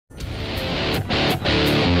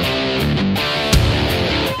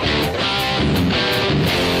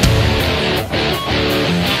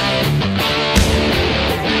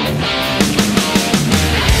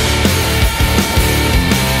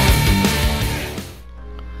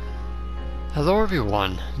Hello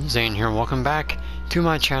everyone, Zane here and welcome back to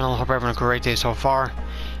my channel. Hope you're having a great day so far.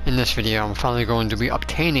 In this video I'm finally going to be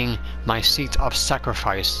obtaining my Seat of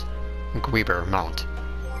Sacrifice Gwiber mount.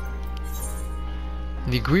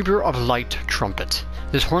 The Gwiber of Light trumpet.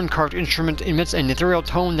 This horn-carved instrument emits an ethereal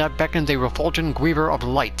tone that beckons a refulgent Gwiber of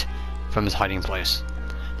Light from his hiding place.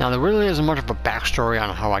 Now there really isn't much of a backstory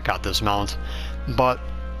on how I got this mount, but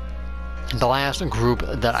the last group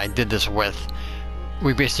that I did this with,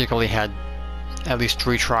 we basically had at least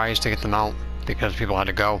 3 tries to get them out because people had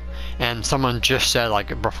to go, and someone just said,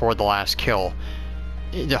 like, before the last kill,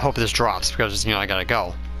 I hope this drops because, you know, I gotta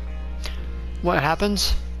go. What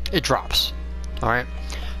happens? It drops. Alright?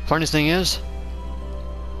 Funniest thing is,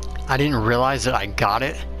 I didn't realize that I got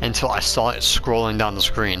it until I saw it scrolling down the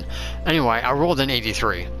screen. Anyway, I rolled an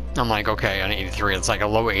 83. I'm like, okay, an 83, it's like a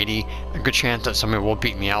low 80, a good chance that somebody will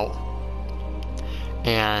beat me out.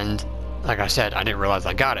 And like I said, I didn't realize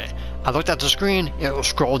I got it. I looked at the screen, it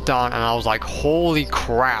scrolled down, and I was like, holy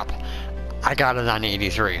crap, I got it on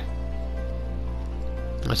 83.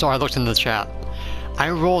 And so I looked in the chat. I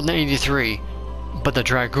rolled an 83, but the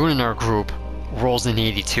Dragoon in our group rolls an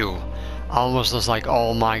 82. I almost was like,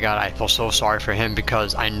 oh my god, I feel so sorry for him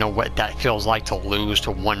because I know what that feels like to lose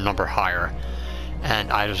to one number higher.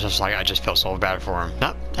 And I was just like, I just feel so bad for him.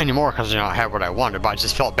 Not anymore because, you know, I had what I wanted, but I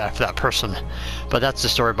just felt bad for that person. But that's the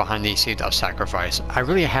story behind the Seat of Sacrifice. I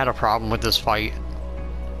really had a problem with this fight,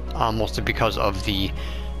 mostly because of the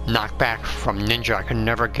knockback from Ninja. I could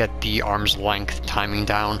never get the arm's length timing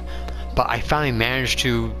down, but I finally managed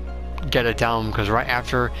to get it down because right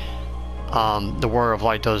after the Warrior of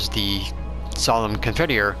Light does the Solemn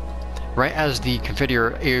Confiteor, right as the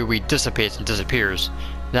Confiteor AoE dissipates and disappears,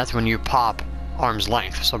 that's when you pop arm's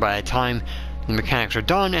length. So by the time the mechanics are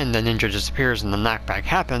done and the ninja disappears and the knockback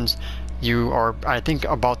happens, you are, I think,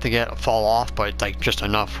 about to fall off, but like just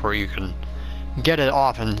enough where you can get it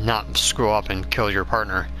off and not screw up and kill your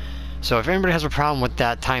partner. So if anybody has a problem with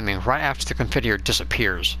that timing, right after the Confiteor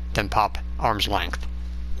disappears, then pop arm's length.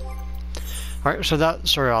 Alright, so that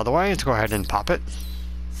story out of the way, let's go ahead and pop it.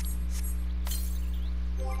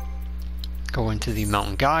 Go into the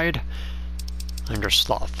mountain guide under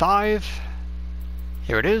slot 5.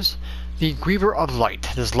 Here it is. The Gwiber of Light.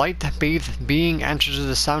 This light-bathed being answers to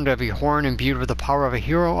the sound of a horn imbued with the power of a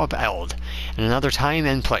hero of Eld, in another time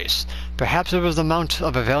and place. Perhaps it was the mount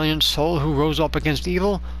of a valiant soul who rose up against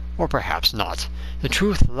evil, or perhaps not. The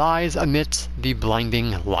truth lies amidst the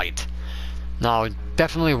blinding light. Now, I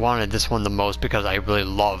definitely wanted this one the most because I really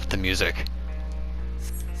love the music.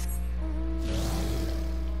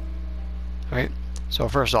 Alright, so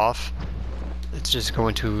first off, let's just go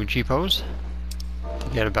into G-pose to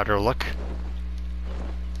get a better look.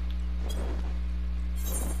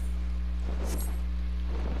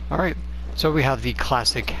 Alright, so we have the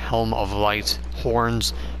classic Helm of Light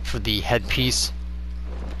horns for the headpiece.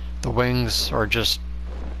 The wings are just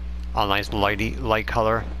a nice light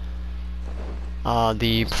color.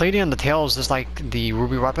 The plating on the tail is just like the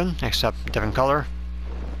ruby weapon, except different color.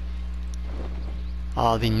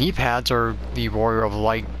 The knee pads are the Warrior of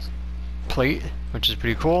Light plate, which is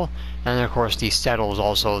pretty cool. And then of course the saddle is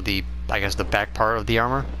also the, I guess, the back part of the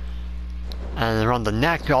armor. And around the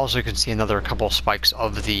neck you also can see another couple spikes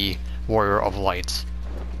of the Warrior of Light's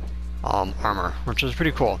armor, which is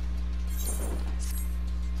pretty cool.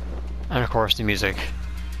 And of course the music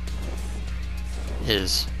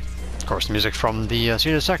is, of course, the music from the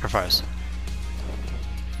Seat of Sacrifice.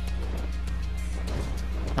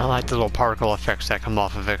 I like the little particle effects that come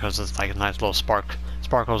off of it because it's like a nice little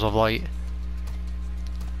sparkles of light.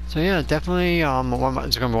 So yeah, definitely it's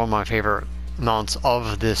going to be one of my favorite mounts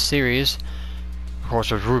of this series. Of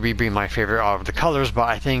course, with Ruby being my favorite of the colors, but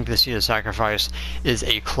I think the Seat of Sacrifice is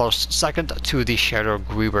a close second to the Shadow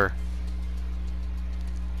Gwiber.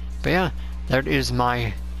 But yeah, that is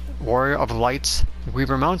my Warrior of Light's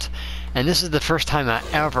Gwiber mount, and this is the first time I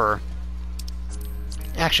ever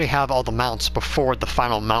actually have all the mounts before the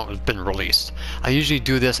final mount has been released. I usually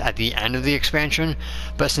do this at the end of the expansion,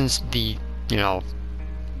 but since the, you know,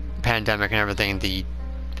 pandemic and everything, the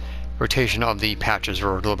rotation of the patches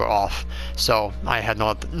were a little bit off, so I had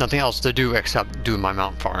nothing else to do except do my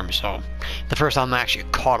mount farm. So the first time I actually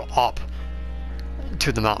caught up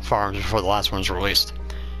to the mount farms before the last one's released.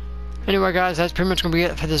 Anyway guys, that's pretty much going to be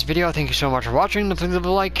it for this video. Thank you so much for watching. Please leave a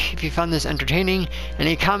like if you found this entertaining.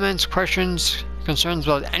 Any comments, questions, concerns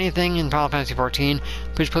about anything in Final Fantasy XIV,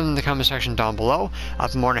 please put them in the comment section down below.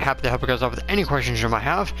 I'll be more than happy to help you guys out with any questions you might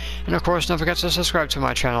have. And of course, don't forget to subscribe to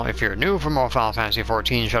my channel if you're new for more Final Fantasy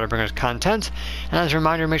XIV Shadowbringers content. And as a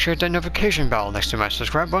reminder, make sure to hit that notification bell next to my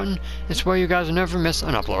subscribe button. It's where you guys will never miss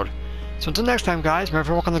an upload. So until next time, guys, remember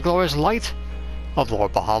to walk on the glorious light of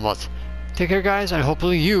Lord Bahamut. Take care, guys, and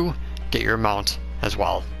hopefully you get your mount as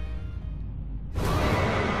well.